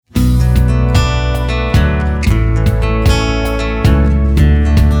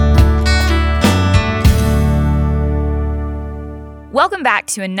Welcome back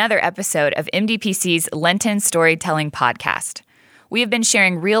to another episode of MDPC's Lenten Storytelling Podcast. We have been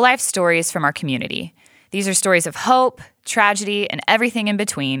sharing real-life stories from our community. These are stories of hope, tragedy, and everything in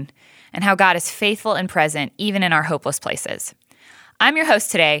between, and how God is faithful and present even in our hopeless places. I'm your host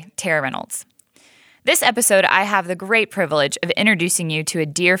today, Tara Reynolds. This episode, I have the great privilege of introducing you to a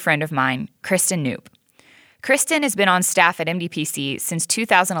dear friend of mine, Kristen Knoop. Kristen has been on staff at MDPC since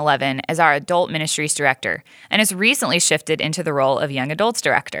 2011 as our Adult Ministries Director and has recently shifted into the role of Young Adults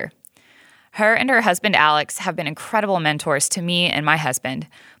Director. Her and her husband, Alex, have been incredible mentors to me and my husband.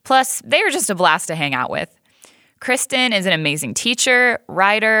 Plus, they are just a blast to hang out with. Kristen is an amazing teacher,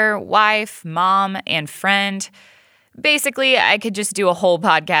 writer, wife, mom, and friend. Basically, I could just do a whole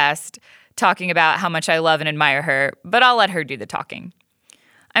podcast talking about how much I love and admire her, but I'll let her do the talking.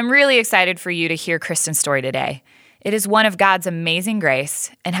 I'm really excited for you to hear Kristen's story today. It is one of God's amazing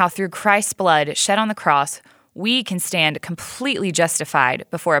grace and how through Christ's blood shed on the cross, we can stand completely justified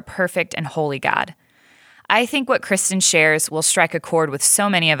before a perfect and holy God. I think what Kristen shares will strike a chord with so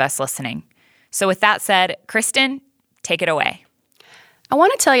many of us listening. So with that said, Kristen, take it away. I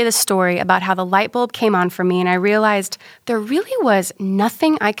want to tell you the story about how the light bulb came on for me and I realized there really was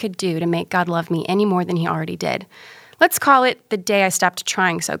nothing I could do to make God love me any more than he already did. Let's call it the day I stopped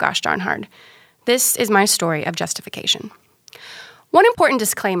trying so gosh darn hard. This is my story of justification. One important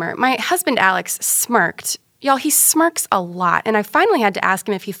disclaimer, my husband Alex smirked. Y'all, he smirks a lot, and I finally had to ask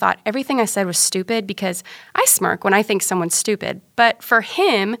him if he thought everything I said was stupid because I smirk when I think someone's stupid. But for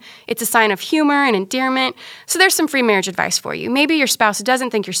him, it's a sign of humor and endearment, so there's some free marriage advice for you. Maybe your spouse doesn't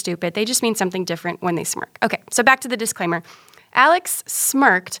think you're stupid, they just mean something different when they smirk. Okay, so back to the disclaimer. Alex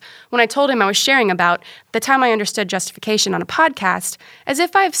smirked when I told him I was sharing about the time I understood justification on a podcast, as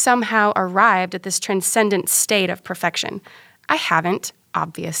if I've somehow arrived at this transcendent state of perfection. I haven't,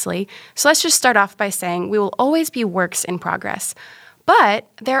 obviously, so let's just start off by saying we will always be works in progress. But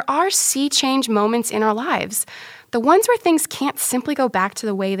there are sea change moments in our lives, the ones where things can't simply go back to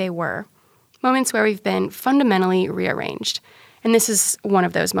the way they were, moments where we've been fundamentally rearranged. And this is one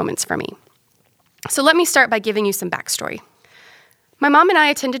of those moments for me. So let me start by giving you some backstory. My mom and I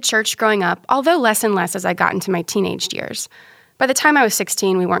attended church growing up, although less and less as I got into my teenage years. By the time I was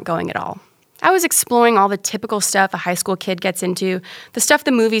 16, we weren't going at all. I was exploring all the typical stuff a high school kid gets into, the stuff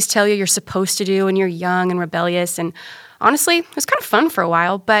the movies tell you you're supposed to do when you're young and rebellious, and honestly, it was kind of fun for a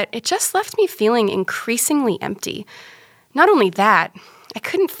while, but it just left me feeling increasingly empty. Not only that,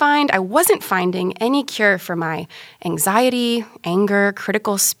 I wasn't finding any cure for my anxiety, anger,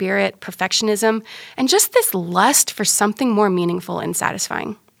 critical spirit, perfectionism, and just this lust for something more meaningful and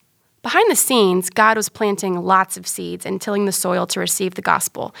satisfying. Behind the scenes, God was planting lots of seeds and tilling the soil to receive the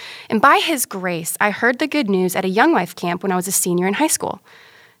gospel. And by his grace, I heard the good news at a Young Life camp when I was a senior in high school.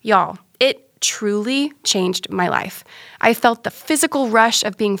 Y'all, it truly changed my life. I felt the physical rush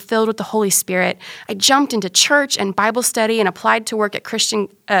of being filled with the Holy Spirit. I jumped into church and Bible study and applied to work at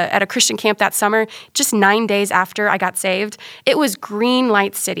a Christian camp that summer, just 9 days after I got saved. It was green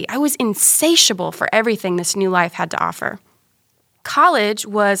light city. I was insatiable for everything this new life had to offer. College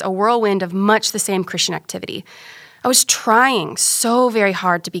was a whirlwind of much the same Christian activity. I was trying so very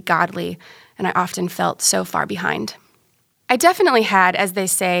hard to be godly, and I often felt so far behind. I definitely had, as they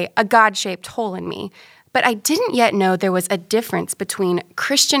say, a God-shaped hole in me, but I didn't yet know there was a difference between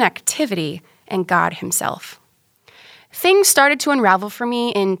Christian activity and God himself. Things started to unravel for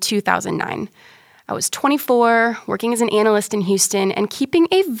me in 2009. I was 24, working as an analyst in Houston, and keeping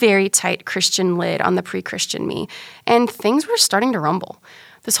a very tight Christian lid on the pre-Christian me, and things were starting to rumble.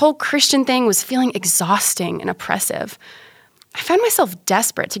 This whole Christian thing was feeling exhausting and oppressive. I found myself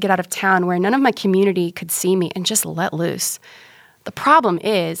desperate to get out of town where none of my community could see me and just let loose. The problem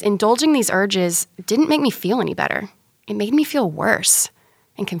is, indulging these urges didn't make me feel any better. It made me feel worse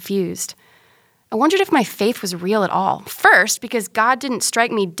and confused. I wondered if my faith was real at all. First, because God didn't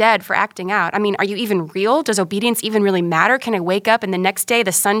strike me dead for acting out. I mean, are you even real? Does obedience even really matter? Can I wake up and the next day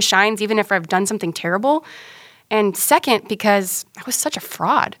the sun shines even if I've done something terrible? And second, because I was such a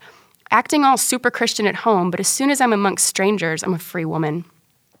fraud. Acting all super Christian at home, but as soon as I'm amongst strangers, I'm a free woman.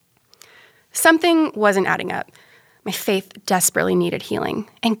 Something wasn't adding up. My faith desperately needed healing,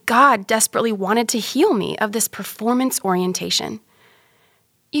 and God desperately wanted to heal me of this performance orientation.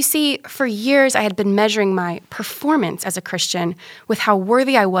 You see, for years I had been measuring my performance as a Christian with how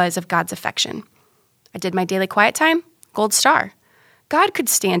worthy I was of God's affection. I did my daily quiet time, gold star. God could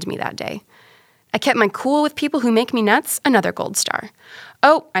stand me that day. I kept my cool with people who make me nuts, another gold star.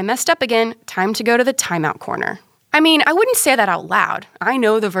 Oh, I messed up again, time to go to the timeout corner. I mean, I wouldn't say that out loud. I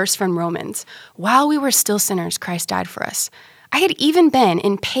know the verse from Romans. While we were still sinners, Christ died for us. I had even been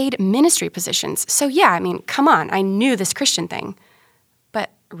in paid ministry positions. So yeah, I mean, come on, I knew this Christian thing.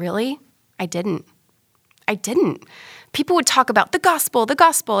 Really? I didn't. People would talk about the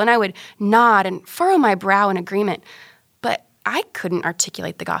gospel, and I would nod and furrow my brow in agreement. But I couldn't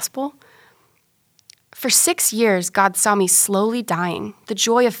articulate the gospel. For 6 years, God saw me slowly dying, the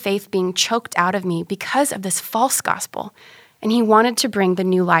joy of faith being choked out of me because of this false gospel, and he wanted to bring the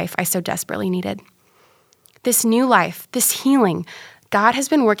new life I so desperately needed. This new life, this healing, God has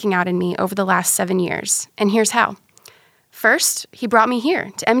been working out in me over the last 7 years, and here's how. First, he brought me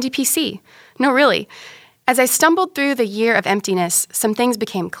here to MDPC. No, really. As I stumbled through the year of emptiness, some things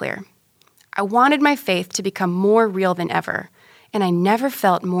became clear. I wanted my faith to become more real than ever, and I never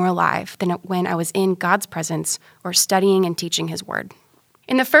felt more alive than when I was in God's presence or studying and teaching his word.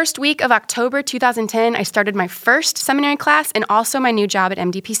 In the first week of October 2010, I started my first seminary class and also my new job at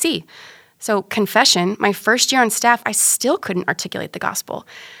MDPC. So, confession, my first year on staff, I still couldn't articulate the gospel.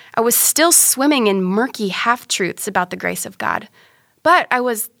 I was still swimming in murky half-truths about the grace of God. But I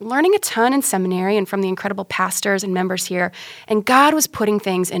was learning a ton in seminary and from the incredible pastors and members here, and God was putting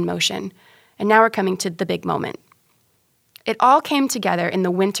things in motion. And now we're coming to the big moment. It all came together in the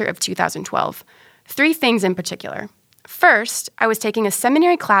winter of 2012. 3 things in particular. First, I was taking a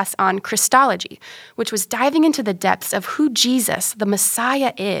seminary class on Christology, which was diving into the depths of who Jesus, the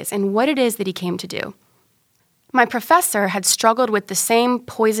Messiah, is and what it is that he came to do. My professor had struggled with the same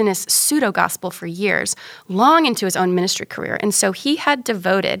poisonous pseudo-gospel for years, long into his own ministry career, and so he had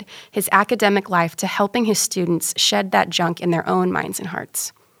devoted his academic life to helping his students shed that junk in their own minds and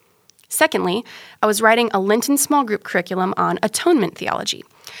hearts. Secondly, I was writing a Lenten small group curriculum on atonement theology.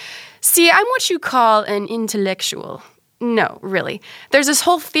 See, I'm what you call an intellectual. No, really. There's this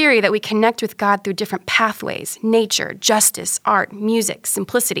whole theory that we connect with God through different pathways: nature, justice, art, music,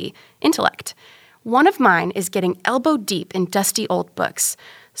 simplicity, intellect. One of mine is getting elbow deep in dusty old books.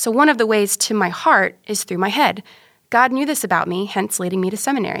 So one of the ways to my heart is through my head. God knew this about me, hence leading me to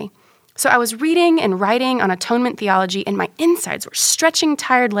seminary. So I was reading and writing on atonement theology, and my insides were stretching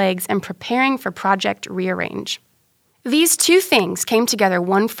tired legs and preparing for Project Rearrange. These 2 things came together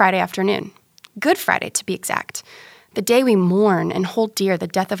one Friday afternoon, Good Friday to be exact. The day we mourn and hold dear the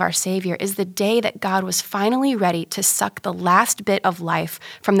death of our Savior is the day that God was finally ready to suck the last bit of life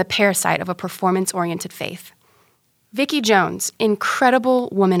from the parasite of a performance-oriented faith. Vicki Jones, incredible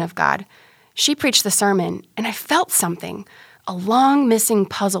woman of God, she preached the sermon, and I felt something, a long missing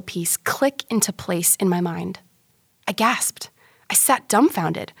puzzle piece, click into place in my mind. I gasped. I sat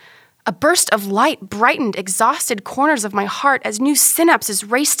dumbfounded. A burst of light brightened exhausted corners of my heart as new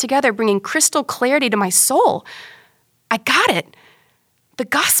synapses raced together, bringing crystal clarity to my soul. I got it. The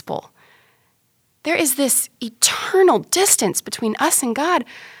gospel. There is this eternal distance between us and God.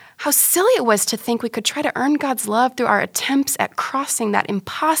 How silly it was to think we could try to earn God's love through our attempts at crossing that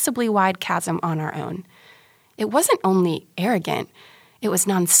impossibly wide chasm on our own. It wasn't only arrogant, it was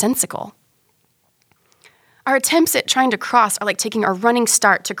nonsensical. Our attempts at trying to cross are like taking a running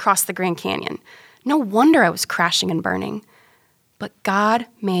start to cross the Grand Canyon. No wonder I was crashing and burning. But God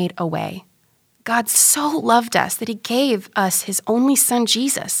made a way. God so loved us that he gave us his only son,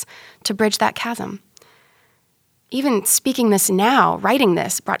 Jesus, to bridge that chasm. Even speaking this now, writing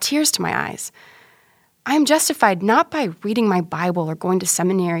this, brought tears to my eyes. I am justified not by reading my Bible or going to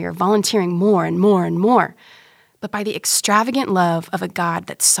seminary or volunteering more and more and more, but by the extravagant love of a God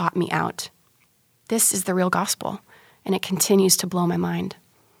that sought me out. This is the real gospel, and it continues to blow my mind.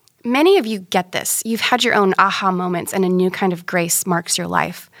 Many of you get this. You've had your own aha moments, and a new kind of grace marks your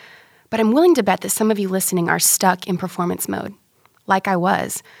life. But I'm willing to bet that some of you listening are stuck in performance mode, like I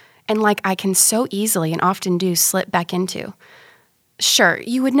was, and like I can so easily and often do slip back into. Sure,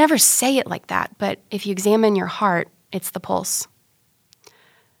 you would never say it like that, but if you examine your heart, it's the pulse.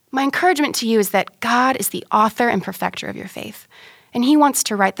 My encouragement to you is that God is the author and perfecter of your faith, and he wants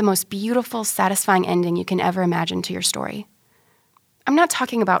to write the most beautiful, satisfying ending you can ever imagine to your story. I'm not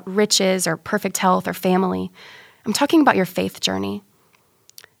talking about riches or perfect health or family. I'm talking about your faith journey.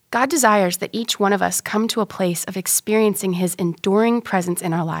 God desires that each one of us come to a place of experiencing his enduring presence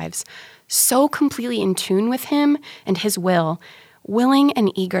in our lives, so completely in tune with him and his will, willing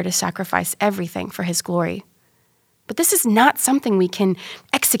and eager to sacrifice everything for his glory. But this is not something we can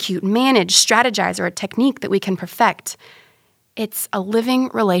execute, manage, strategize, or a technique that we can perfect. It's a living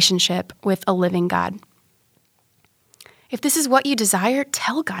relationship with a living God. If this is what you desire,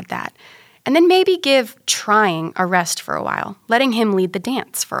 tell God that. And then maybe give trying a rest for a while, letting him lead the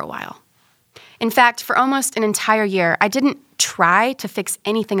dance for a while. In fact, for almost an entire year, I didn't try to fix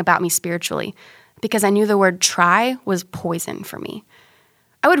anything about me spiritually because I knew the word try was poison for me.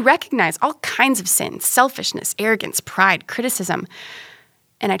 I would recognize all kinds of sins: selfishness, arrogance, pride, criticism.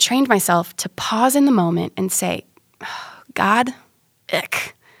 And I trained myself to pause in the moment and say, God,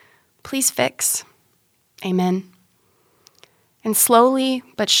 ick. Please fix. Amen. And slowly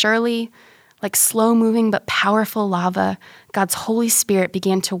but surely, like slow-moving but powerful lava, God's Holy Spirit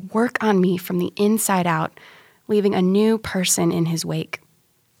began to work on me from the inside out, leaving a new person in his wake.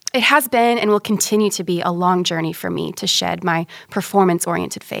 It has been and will continue to be a long journey for me to shed my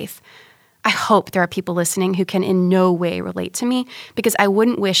performance-oriented faith. I hope there are people listening who can in no way relate to me, because I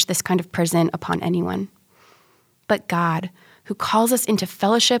wouldn't wish this kind of prison upon anyone. But God, who calls us into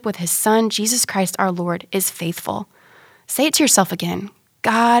fellowship with his Son, Jesus Christ our Lord, is faithful. Say it to yourself again.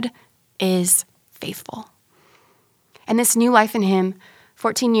 God is faithful. And this new life in him,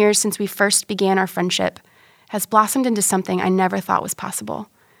 14 years since we first began our friendship, has blossomed into something I never thought was possible.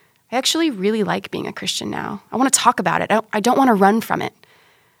 I actually really like being a Christian now. I want to talk about it. I don't want to run from it.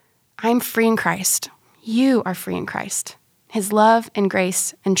 I'm free in Christ. You are free in Christ. His love and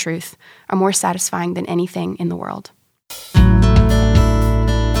grace and truth are more satisfying than anything in the world.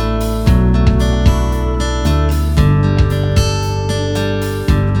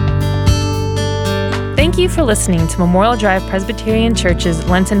 Thank you for listening to Memorial Drive Presbyterian Church's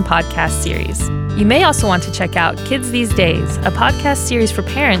Lenten podcast series. You may also want to check out Kids These Days, a podcast series for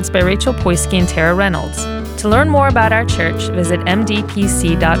parents by Rachel Poisky and Tara Reynolds. To learn more about our church, visit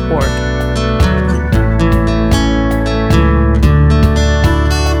mdpc.org.